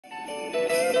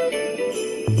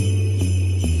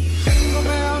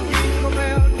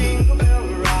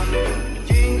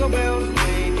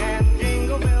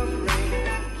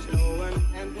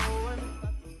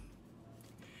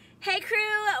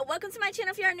my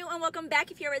channel if you are new, and welcome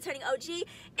back if you're a returning OG.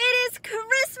 It is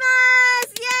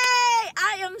Christmas! Yay!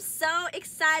 I am so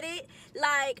excited.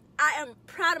 Like, I am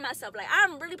proud of myself. Like,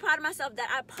 I'm really proud of myself that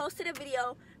I posted a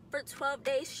video for 12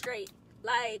 days straight.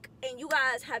 Like, and you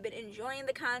guys have been enjoying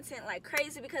the content like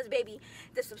crazy because, baby,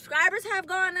 the subscribers have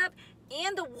gone up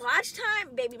and the watch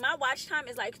time, baby, my watch time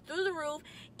is like through the roof,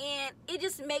 and it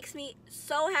just makes me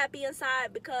so happy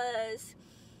inside because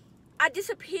I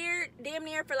disappeared damn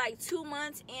near for like 2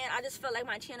 months and I just felt like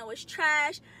my channel was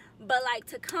trash. But like,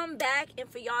 to come back and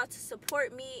for y'all to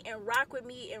support me and rock with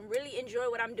me and really enjoy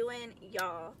what I'm doing,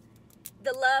 y'all,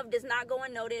 the love does not go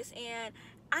unnoticed, and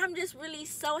I'm just really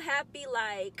so happy.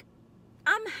 Like,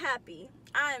 I'm happy.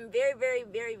 I am very, very,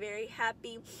 very, very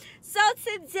happy. So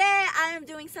today I am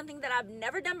doing something that I've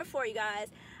never done before, you guys.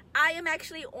 I am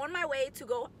actually on my way to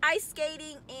go ice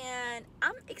skating, and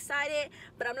I'm excited,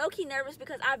 but I'm low-key nervous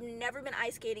because I've never been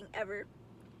ice skating ever.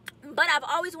 But I've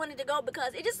always wanted to go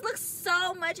because it just looks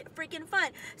so much freaking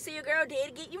fun. So your girl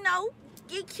did get, you know,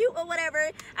 get cute or whatever.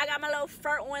 I got my little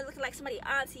fur on, looking like somebody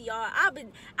auntie, y'all. I've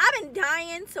been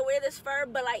dying to wear this fur,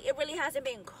 but like, it really hasn't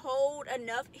been cold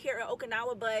enough here in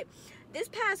Okinawa. But this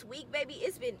past week, baby,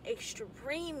 it's been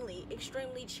extremely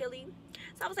chilly.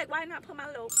 So I was like, why not put my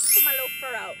little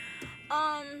fur out?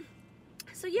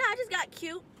 So yeah, I just got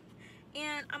cute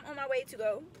and I'm on my way to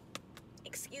go,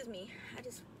 excuse me, I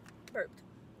just burped.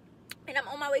 And I'm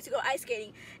on my way to go ice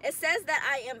skating. It says that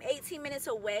I am 18 minutes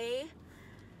away.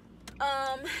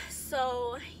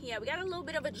 So yeah, we got a little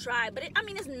bit of a drive, but I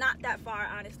mean, it's not that far,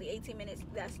 honestly. 18 minutes,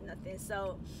 that's nothing.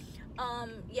 So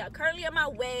yeah, currently on my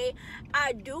way.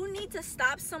 I do need to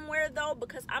stop somewhere though,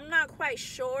 because I'm not quite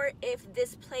sure if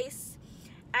this place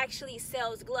actually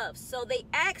sells gloves. So they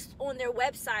asked on their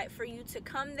website for you to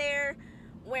come there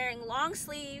wearing long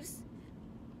sleeves,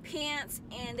 pants,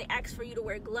 and they asked for you to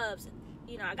wear gloves.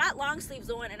 You know, I got long sleeves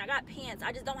on and I got pants.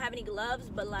 I just don't have any gloves,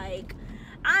 but like,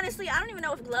 honestly, I don't even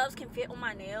know if gloves can fit on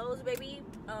my nails, baby.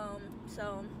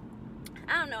 So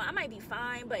I don't know, I might be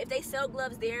fine, but if they sell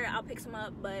gloves there, I'll pick some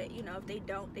up. But you know, if they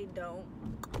don't, they don't,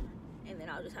 and then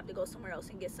I'll just have to go somewhere else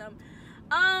and get some.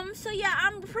 So yeah,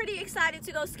 I'm pretty excited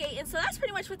to go skating. So that's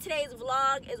pretty much what today's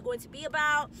vlog is going to be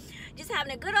about. Just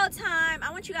having a good old time.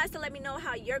 I want you guys to let me know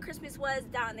how your Christmas was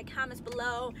down in the comments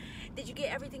below. Did you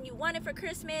get everything you wanted for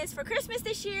Christmas? For Christmas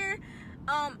this year,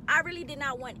 I really did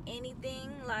not want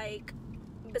anything like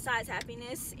besides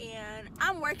happiness, and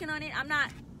I'm working on it. I'm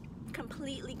not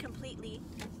completely,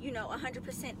 you know,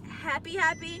 100%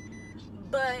 happy,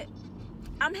 but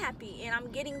I'm happy and I'm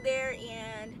getting there,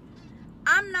 and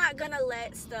I'm not gonna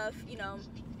let stuff, you know,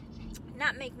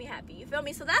 not make me happy, you feel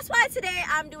me? So that's why today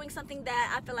I'm doing something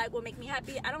that I feel like will make me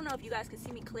happy. I don't know if you guys can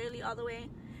see me clearly all the way.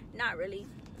 Not really,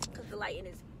 because the lighting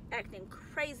is acting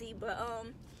crazy. But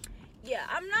yeah,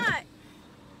 I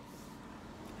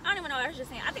don't even know what I was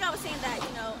just saying. I think I was saying that,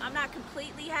 you know, I'm not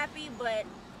completely happy, but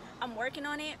I'm working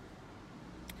on it.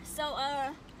 So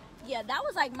yeah, that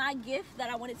was like my gift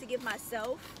that I wanted to give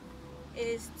myself,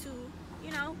 is to,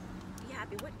 you know, be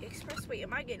happy. What expressway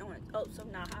am I getting on? Oh, so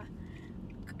Naha.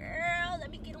 Girl,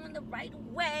 let me get on the right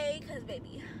way, because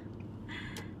baby,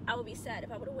 I would be sad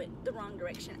if I would have went the wrong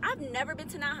direction. I've never been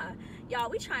to Naha, y'all.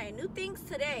 We trying new things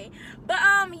today. But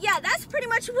yeah, that's pretty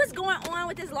much what's going on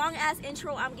with this long ass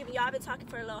intro I'm giving y'all. I've been talking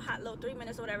for a little hot 3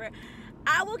 minutes or whatever.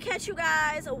 I will catch you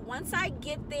guys once I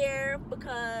get there,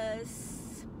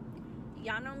 because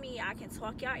y'all know me, I can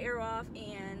talk y'all ear off,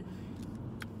 and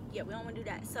yeah, we don't want to do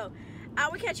that. So I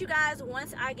will catch you guys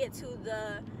once I get to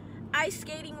the ice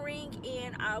skating rink,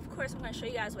 and of course I'm going to show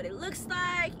you guys what it looks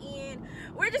like, and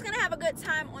we're just going to have a good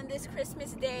time on this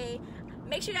Christmas day.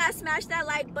 Make sure you guys smash that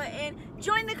like button.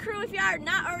 Join the crew if y'all are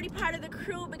not already part of the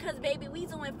crew, because baby, we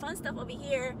doing fun stuff over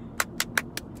here,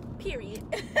 period.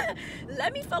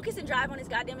 Let me focus and drive on this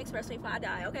goddamn expressway before I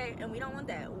die, okay? And we don't want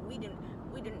that. We didn't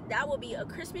that will be a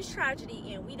Christmas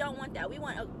tragedy, and we don't want that. We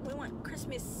want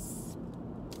Christmas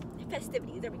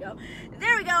festivities. There we go.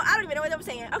 I don't even know what I'm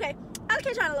saying. Okay, I'll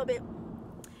catch you on a little bit.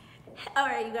 All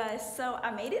right, you guys, so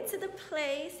I made it to the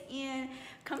place, and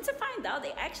come to find out,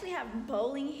 they actually have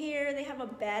bowling here. They have a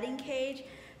batting cage,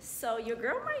 so your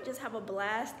girl might just have a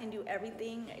blast and do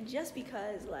everything just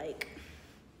because, like,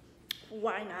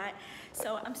 why not?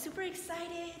 So I'm super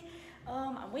excited.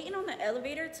 I'm waiting on the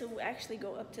elevator to actually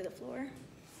go up to the floor.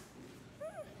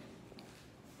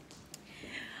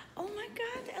 Oh my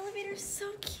god, the elevator is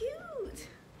so cute.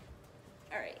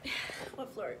 All right,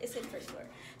 what floor? It's in first floor.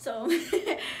 So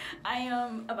I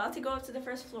am about to go up to the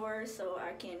first floor so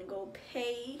I can go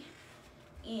pay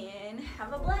and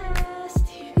have a blast.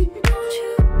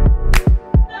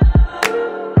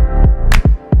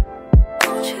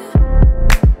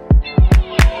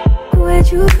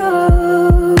 you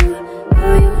go?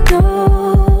 Will you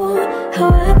know how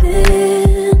I've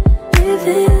been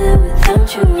living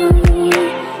without you?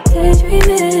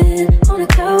 Daydreaming on a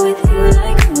cloud with you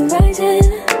like horizon.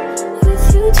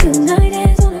 With you tonight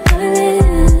is on an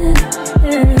island.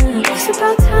 Yeah. It's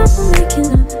about time for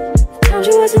making up. Found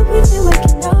you wasn't with me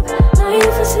waking up. Now you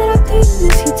feel set up to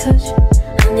miss your touch.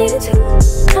 I needed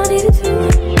to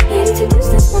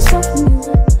distance myself from you.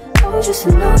 Oh, just to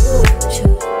know you want you.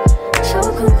 So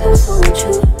come close, I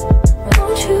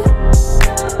want you.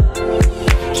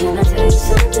 Can I tell you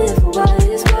something for what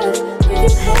it's worth? If you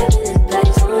have this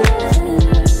place on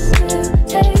earth,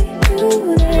 take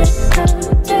you there,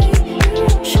 I'll take you.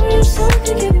 Show you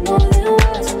something, give you more than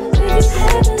words. If you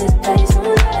have this place on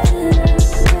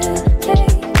earth,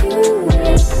 take you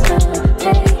there, I'll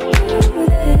take you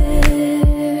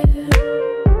there.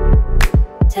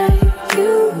 Take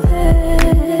you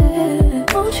there,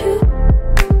 won't you?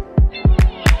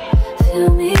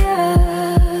 Fill me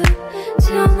up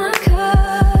till my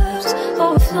cup's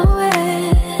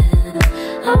overflowing.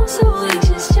 I'm so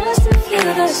anxious just to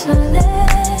feel the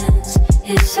silence.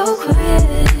 It's so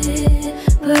quiet,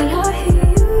 but I hear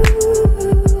you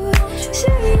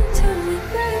saying to me,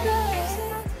 baby.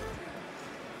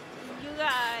 You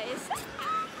guys,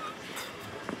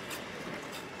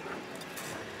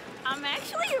 I'm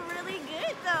actually really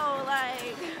good though.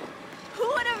 Like, who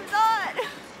would have thought?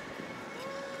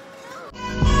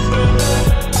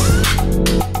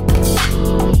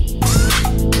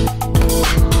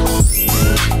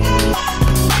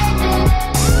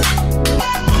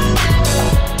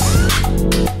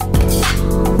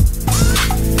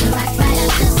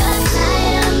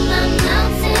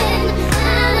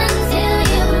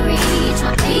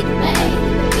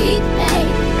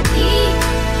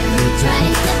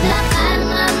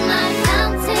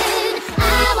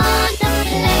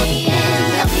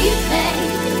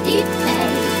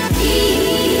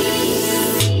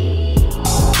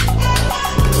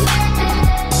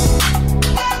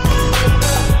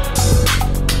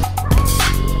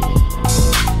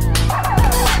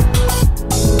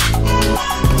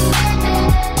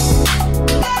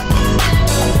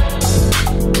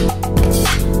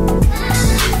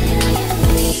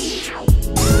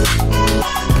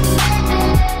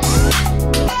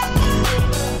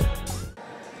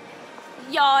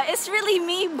 Y'all, it's really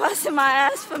me busting my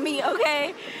ass for me,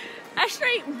 okay? I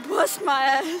straight bust my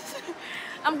ass.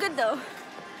 I'm good though.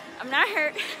 I'm not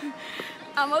hurt.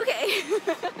 I'm okay.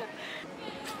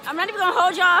 I'm not even gonna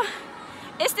hold y'all.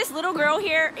 It's this little girl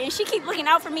here and she keep looking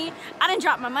out for me. I done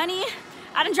dropped my money.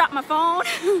 I done dropped my phone.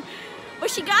 But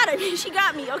she got it. She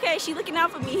got me, okay? She looking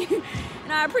out for me.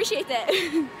 And I appreciate that.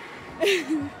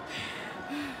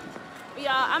 Y'all,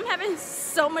 I'm having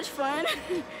so much fun.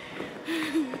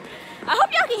 I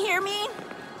hope y'all can hear me.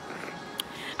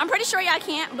 I'm pretty sure y'all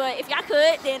can't, but if y'all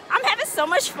could, then I'm having so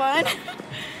much fun.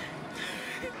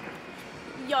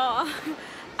 Y'all,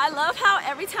 I love how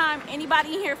every time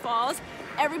anybody in here falls,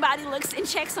 everybody looks and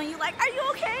checks on you like, are you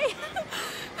okay?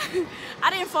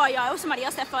 I didn't fall, y'all. It was somebody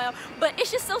else that fell. But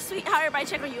it's just so sweet how everybody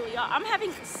check on you, y'all. I'm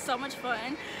having so much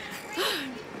fun.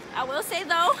 I will say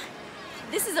though,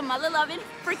 this is a mother-loving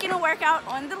freaking workout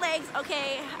on the legs,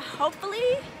 okay?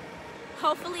 Hopefully,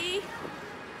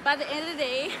 by the end of the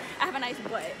day, I have a nice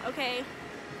butt, okay?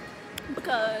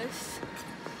 Because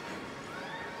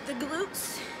the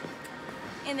glutes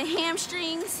and the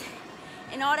hamstrings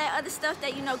and all that other stuff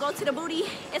that, you know, go to the booty,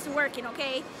 it's working,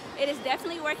 okay? It is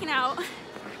definitely working out.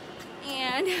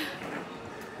 And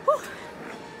whew,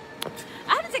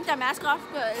 I had to take that mask off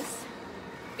because,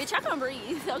 bitch, I can't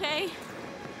breathe, okay?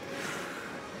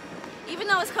 Even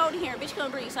though it's cold in here, bitch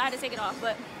can't breathe, so I had to take it off.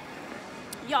 But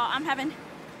y'all, I'm having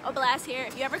a blast here.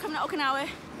 If you ever come to Okinawa,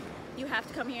 you have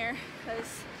to come here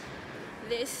because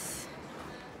this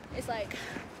is like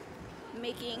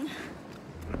making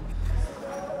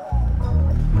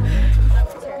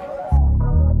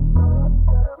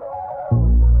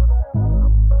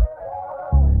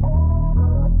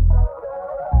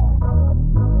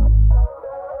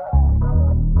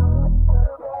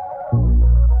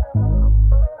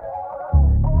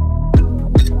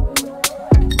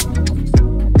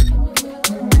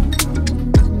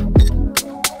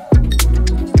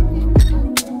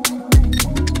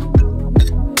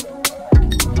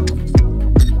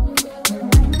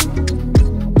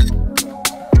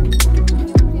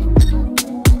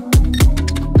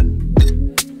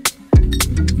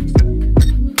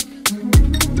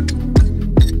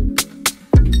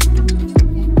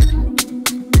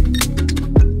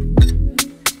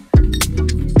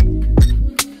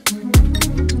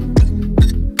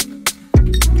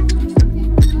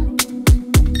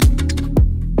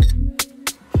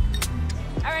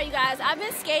guys, I've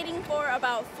been skating for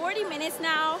about 40 minutes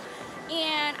now,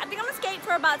 and I think I'm gonna skate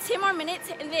for about 10 more minutes,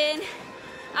 and then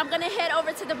I'm gonna head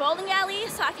over to the bowling alley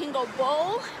so I can go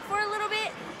bowl for a little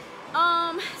bit.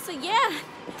 So yeah,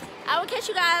 I will catch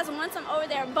you guys once I'm over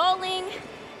there bowling.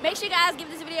 Make sure you guys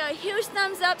give this video a huge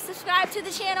thumbs up, subscribe to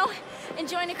the channel, and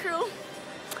join the crew.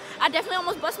 I definitely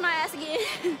almost bust my ass again,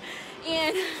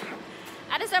 and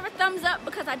I deserve a thumbs up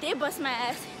because I did bust my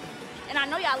ass, and I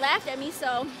know y'all laughed at me,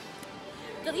 so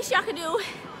the least y'all can do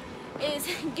is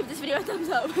give this video a thumbs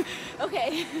up.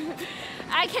 Okay,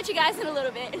 I'll catch you guys in a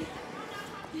little bit.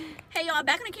 Hey y'all,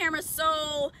 back on the camera.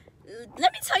 So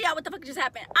let me tell y'all what the fuck just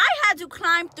happened. I had to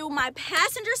climb through my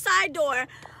passenger side door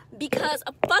because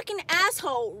a fucking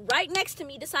asshole right next to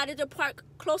me decided to park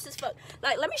close as fuck.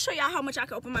 Like, let me show y'all how much I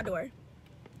can open my door.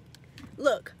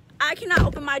 Look, I cannot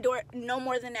open my door no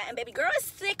more than that. And baby girl is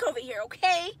sick over here,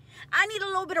 okay? I need a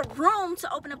little bit of room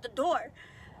to open up the door.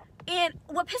 And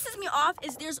what pisses me off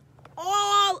is there's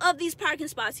all of these parking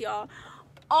spots, y'all.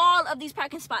 All of these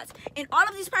parking spots. And all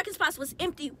of these parking spots was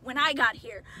empty when I got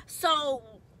here. So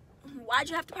why'd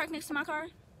you have to park next to my car?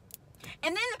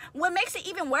 And then what makes it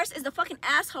even worse is the fucking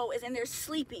asshole is in there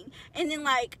sleeping. And then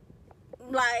like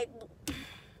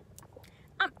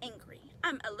I'm angry.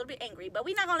 I'm a little bit angry, but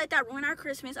we're not gonna let that ruin our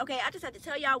Christmas. Okay, I just had to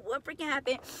tell y'all what freaking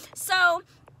happened. So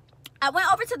I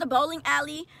went over to the bowling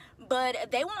alley,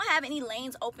 but they won't have any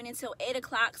lanes open until 8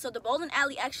 o'clock. So the bowling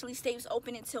alley actually stays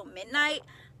open until midnight,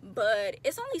 but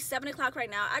it's only 7 o'clock right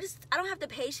now. I don't have the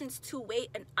patience to wait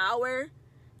an hour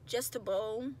just to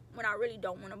bowl when I really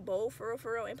don't want to bowl for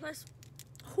real. And plus,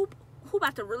 who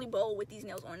about to really bowl with these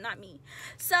nails on? Not me.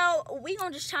 So we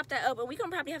gonna just chop that up, and we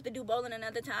gonna probably have to do bowling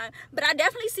another time. But I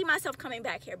definitely see myself coming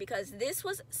back here because this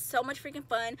was so much freaking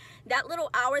fun. That little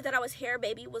hour that I was here,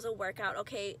 baby, was a workout.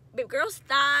 Okay, baby girl's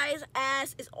thighs,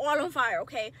 ass is all on fire.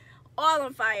 Okay, all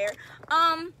on fire.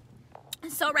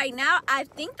 So right now I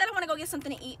think that I want to go get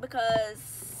something to eat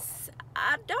because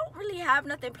I don't really have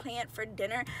nothing planned for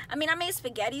dinner. I mean, I made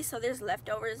spaghetti, so there's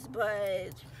leftovers,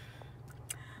 but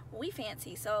we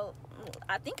fancy. So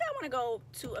I think I want to go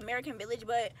to American Village,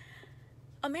 but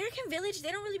American Village,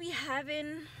 they don't really be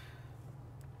having,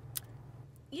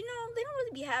 you know, they don't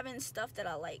really be having stuff that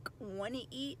I like want to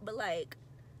eat. But like,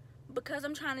 because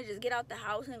I'm trying to just get out the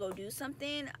house and go do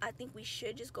something, I think we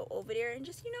should just go over there and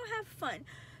just, you know, have fun.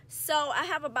 So I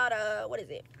have about a, what is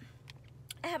it?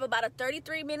 I have about a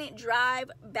 33-minute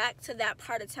drive back to that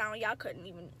part of town. Y'all couldn't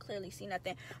even clearly see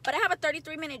nothing. But I have a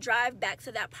 33-minute drive back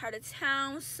to that part of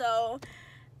town. So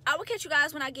I will catch you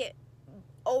guys when I get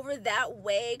over that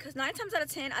way. Because 9 times out of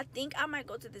 10, I think I might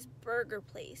go to this burger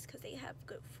place because they have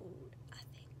good food. I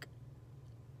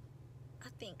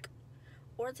think.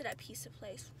 Or to that pizza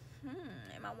place.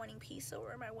 Am I wanting pizza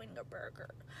or am I wanting a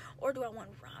burger? Or do I want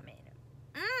ramen?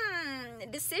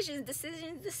 Decisions.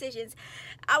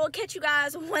 I will catch you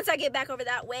guys once I get back over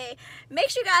that way. Make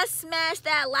sure you guys smash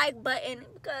that like button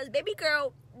because baby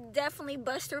girl definitely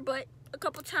bust her butt a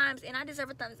couple times, and I deserve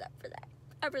a thumbs up for that.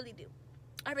 I really do.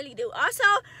 Also,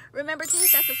 remember to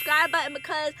hit that subscribe button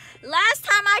because last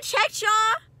time I checked,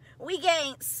 y'all, we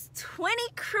gained 20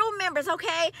 crew members,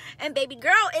 okay? And baby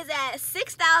girl is at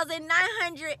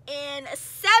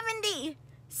 6,970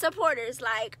 supporters.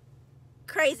 Like,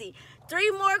 crazy.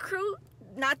 30 more crew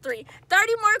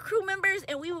members,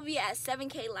 and we will be at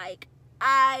 7K. Like,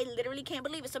 I literally can't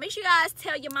believe it. So make sure you guys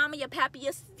tell your mama, your pappy,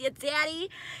 your daddy,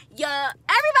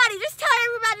 everybody. Just tell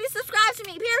everybody to subscribe to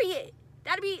me, period.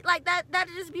 That'd be like that'd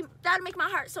make my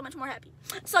heart so much more happy.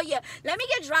 So yeah, let me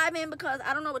get driving because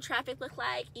I don't know what traffic looks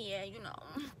like, and you know,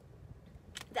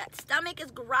 that stomach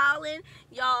is growling.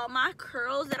 Y'all, my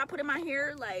curls that I put in my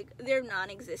hair, like, they're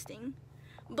non-existing.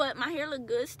 But my hair look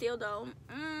good still though.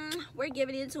 We're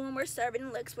giving it to them. We're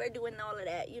serving looks. We're doing all of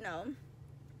that, you know.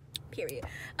 Period.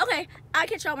 Okay, I'll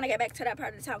catch y'all when I get back to that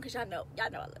part of the town because y'all know I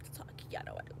love to talk. Y'all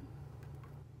know I do.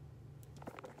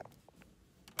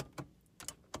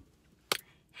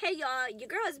 Hey y'all, your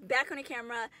girl is back on the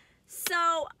camera.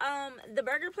 So the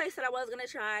burger place that I was gonna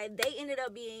try, they ended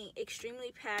up being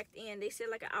extremely packed, and they said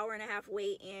like an hour-and-a-half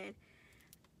wait, and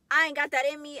I ain't got that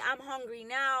in me. I'm hungry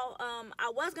now. I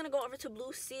was gonna go over to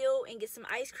Blue Seal and get some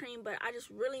ice cream, but I just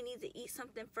really need to eat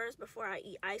something first before I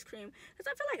eat ice cream, because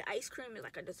I feel like ice cream is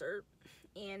like a dessert,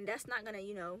 and that's not gonna,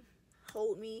 you know,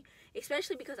 hold me,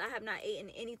 especially because I have not eaten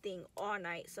anything all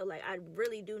night. So like, I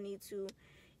really do need to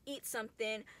eat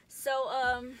something. So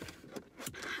I'm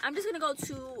just gonna go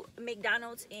to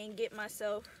McDonald's and get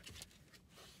myself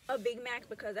a Big Mac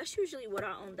because that's usually what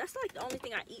I own. That's like the only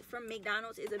thing I eat from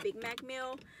McDonald's is a Big Mac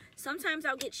meal. Sometimes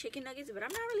I'll get chicken nuggets, but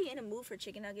I'm not really in the mood for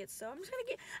chicken nuggets, so I'm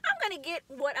gonna get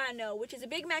what I know, which is a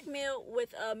Big Mac meal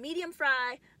with a medium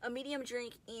fry, a medium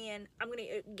drink, and I'm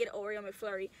gonna get an Oreo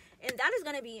McFlurry, and that is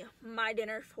gonna be my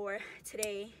dinner for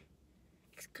today.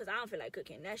 Because I don't feel like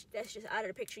cooking. That's just out of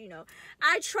the picture, you know.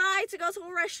 I tried to go to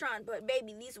a restaurant, but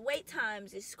baby, these wait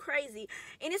times is crazy.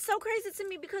 And it's so crazy to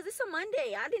me because it's a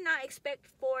Monday. I did not expect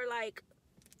for like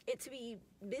it to be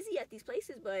busy at these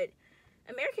places, but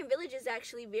American Village is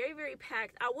actually very, very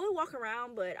packed. I would walk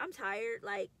around, but I'm tired.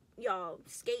 Like, y'all,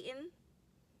 skating,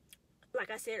 like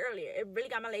I said earlier, it really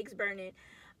got my legs burning.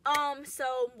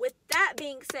 So with that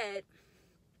being said,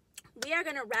 we are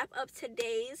gonna wrap up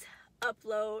today's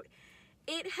upload.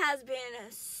 It has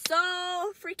been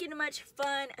so freaking much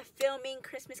fun filming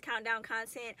Christmas countdown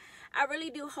content. I really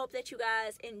do hope that you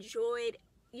guys enjoyed,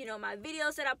 you know, my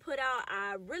videos that I put out.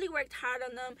 I really worked hard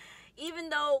on them. Even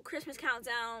though Christmas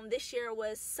countdown this year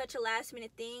was such a last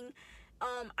minute thing,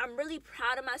 I'm really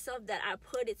proud of myself that I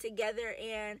put it together,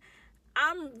 and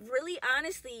I'm really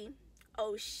honestly,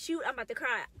 oh shoot, I'm about to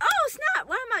cry. Oh snap,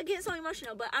 why am I getting so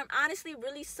emotional? But I'm honestly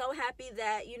really so happy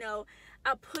that, you know,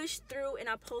 I pushed through and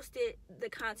I posted the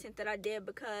content that I did,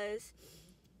 because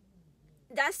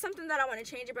that's something that I want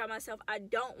to change about myself. I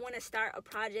don't want to start a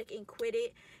project and quit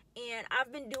it, and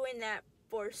I've been doing that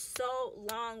for so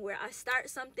long, where I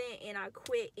start something and I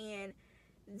quit, and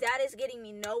that is getting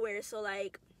me nowhere. So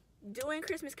like doing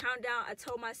Christmas countdown, I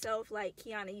told myself, like,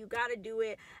 Keyana, you gotta do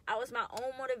it. I was my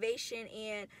own motivation,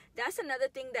 and that's another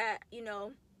thing that, you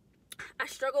know, I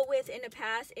struggled with in the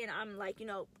past, and I'm like, you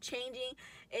know, changing,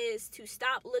 is to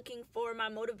stop looking for my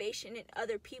motivation in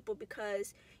other people,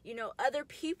 because, you know, other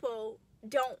people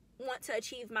don't want to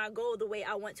achieve my goal the way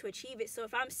I want to achieve it. So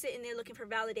if I'm sitting there looking for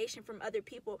validation from other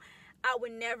people, I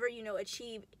would never, you know,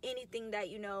 achieve anything that,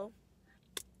 you know,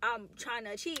 I'm trying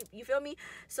to achieve. You feel me?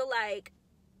 So like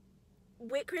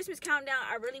with Christmas countdown,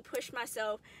 I really pushed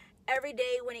myself every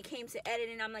day when it came to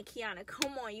editing. I'm like, Keyana,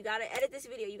 come on, you gotta edit this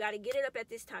video, you gotta get it up at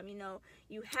this time, you know,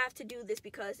 you have to do this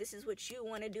because this is what you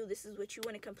want to do, this is what you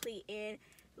want to complete. And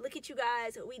look at you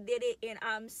guys, we did it, and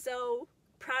I'm so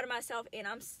proud of myself, and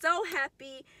I'm so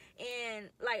happy. And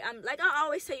like I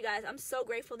always tell you guys, I'm so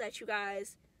grateful that you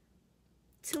guys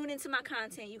tune into my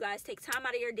content. You guys take time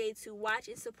out of your day to watch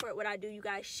and support what I do. You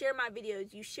guys share my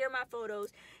videos, you share my photos,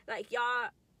 like y'all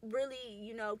really,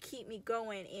 you know, keep me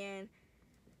going. And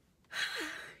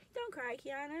don't cry,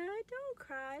 Keyana, don't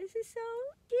cry, this is so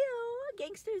ew,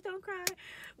 gangsters don't cry.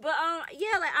 But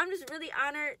yeah, like I'm just really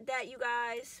honored that you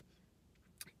guys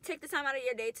take the time out of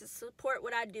your day to support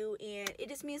what I do, and it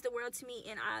just means the world to me.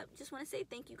 And I just want to say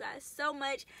thank you guys so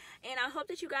much, and I hope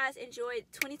that you guys enjoyed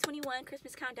 2021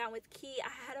 Christmas countdown with Key. I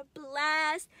had a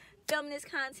blast filming this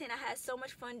content. I had so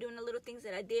much fun doing the little things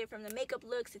that I did, from the makeup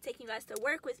looks to taking you guys to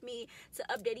work with me, to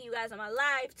updating you guys on my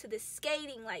life, to the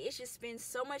skating. Like, it's just been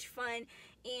so much fun.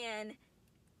 And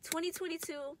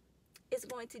 2022 is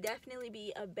going to definitely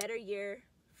be a better year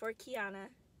for Keyana.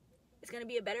 It's going to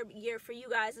be a better year for you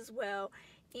guys as well.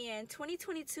 And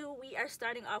 2022, we are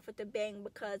starting off with a bang,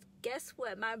 because guess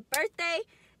what? My birthday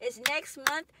is next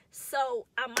month, so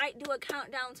I might do a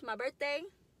countdown to my birthday.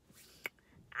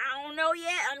 I don't know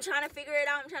yet. I'm trying to figure it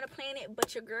out. I'm trying to plan it.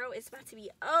 But your girl is about to be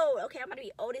old, okay? I'm about to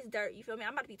be old as dirt, you feel me?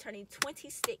 I'm about to be turning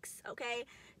 26, okay?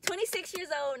 26 years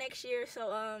old next year.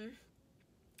 So,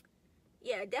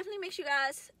 yeah, definitely make sure you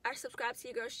guys are subscribed to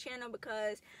your girl's channel,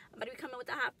 because I'm about to be coming with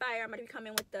the hot fire. I'm about to be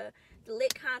coming with the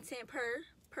lit content per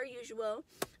usual.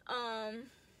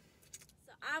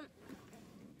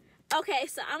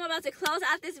 So I'm about to close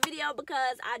out this video,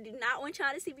 because I do not want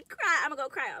y'all to see me cry. I'm gonna go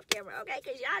cry off camera, okay?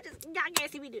 Because y'all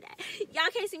can't see me do that. Y'all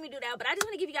can't see me do that. But I just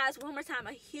want to give you guys one more time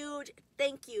a huge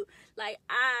thank you. Like,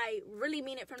 I really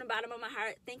mean it from the bottom of my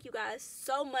heart. Thank you guys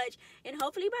so much. And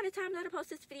hopefully by the time that I post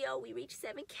this video, we reach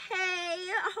 7K,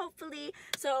 hopefully.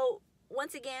 So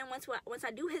once again, once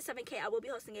I do hit 7K, I will be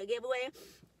hosting a giveaway.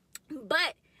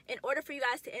 But in order for you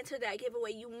guys to enter that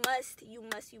giveaway, you must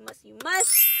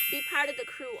be part of the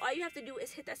crew. All you have to do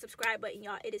is hit that subscribe button,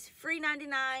 y'all. It is free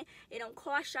 99. It don't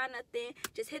cost y'all nothing.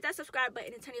 Just hit that subscribe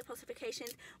button and turn on your post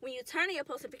notifications. When you turn on your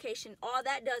post notification, all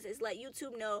that does is let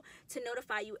YouTube know to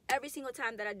notify you every single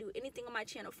time that I do anything on my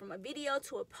channel, from a video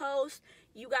to a post.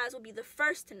 You guys will be the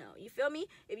first to know. You feel me?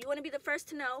 If you want to be the first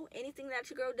to know anything that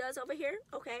your girl does over here,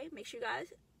 okay, make sure you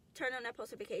guys turn on that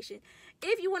post notification.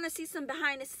 If you want to see some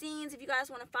behind the scenes, if you guys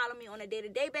want to follow me on a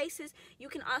day-to-day basis, you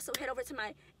can also head over to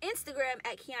my Instagram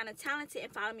at Keyana Talented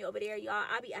and follow me over there, y'all.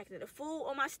 I'll be acting a fool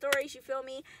on my stories, you feel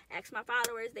me? Ask my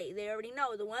followers, they already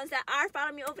know. The ones that are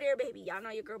following me over there, baby, y'all know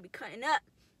your girl be cutting up.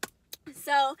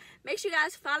 So make sure you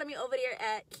guys follow me over there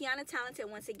at Keyana Talented.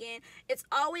 Once again, it's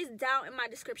always down in my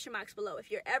description box below.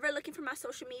 If you're ever looking for my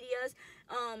social medias,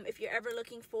 if you're ever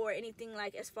looking for anything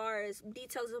like as far as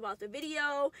details about the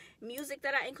video, music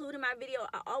that I include in my video,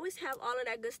 I always have all of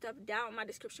that good stuff down in my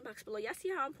description box below. Y'all see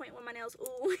how I'm pointing with my nails?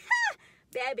 Ooh.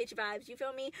 Bad bitch vibes, you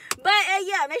feel me? But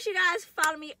yeah, make sure you guys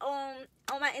follow me on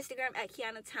my Instagram at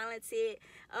Keyana Talented.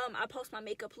 I post my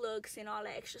makeup looks and all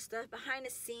that extra stuff, behind the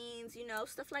scenes, you know,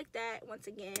 stuff like that. Once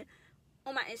again,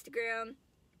 on my Instagram.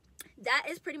 That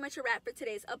is pretty much a wrap for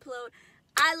today's upload.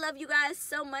 I love you guys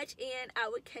so much, and I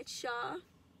would catch y'all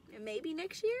maybe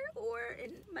next year or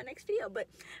in my next video, but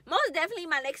most definitely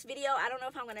my next video. I don't know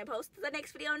if I'm gonna post the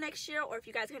next video next year or if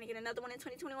you guys are gonna get another one in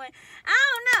 2021. I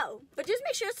don't know, but just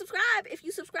make sure to subscribe. If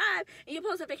you subscribe and your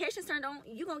post notifications turned on,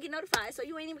 you gonna get notified, so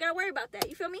you ain't even gotta worry about that.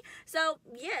 You feel me? So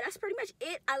yeah, that's pretty much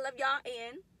it. I love y'all,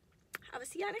 and I will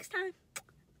see y'all next time.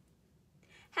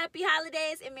 Happy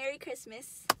holidays and Merry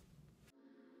Christmas.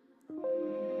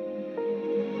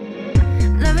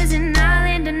 Love is an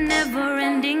island, a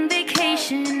never-ending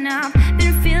vacation. I'm